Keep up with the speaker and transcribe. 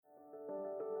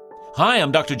Hi,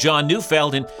 I'm Dr. John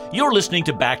Neufeld, and you're listening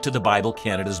to Back to the Bible,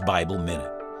 Canada's Bible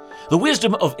Minute. The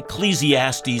wisdom of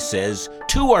Ecclesiastes says,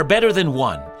 2 are better than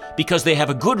 1, because they have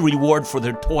a good reward for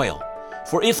their toil.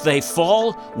 For if they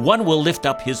fall, one will lift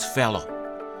up his fellow.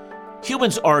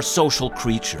 Humans are social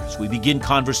creatures. We begin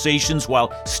conversations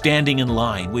while standing in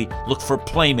line. We look for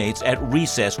playmates at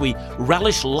recess. We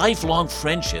relish lifelong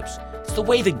friendships. It's the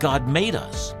way that God made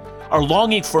us. Our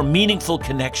longing for meaningful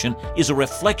connection is a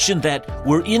reflection that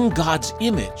we're in God's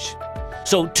image.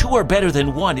 So 2 are better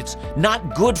than 1. It's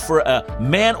not good for a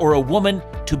man or a woman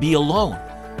to be alone.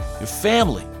 Your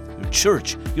family, your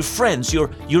church, your friends, your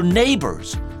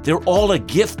neighbors, they're all a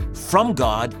gift from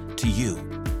God to you.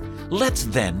 Let's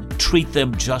then treat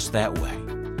them just that way.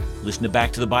 Listen to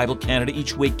Back to the Bible Canada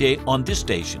each weekday on this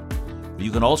station.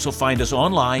 You can also find us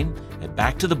online at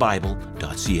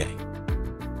backtothebible.ca.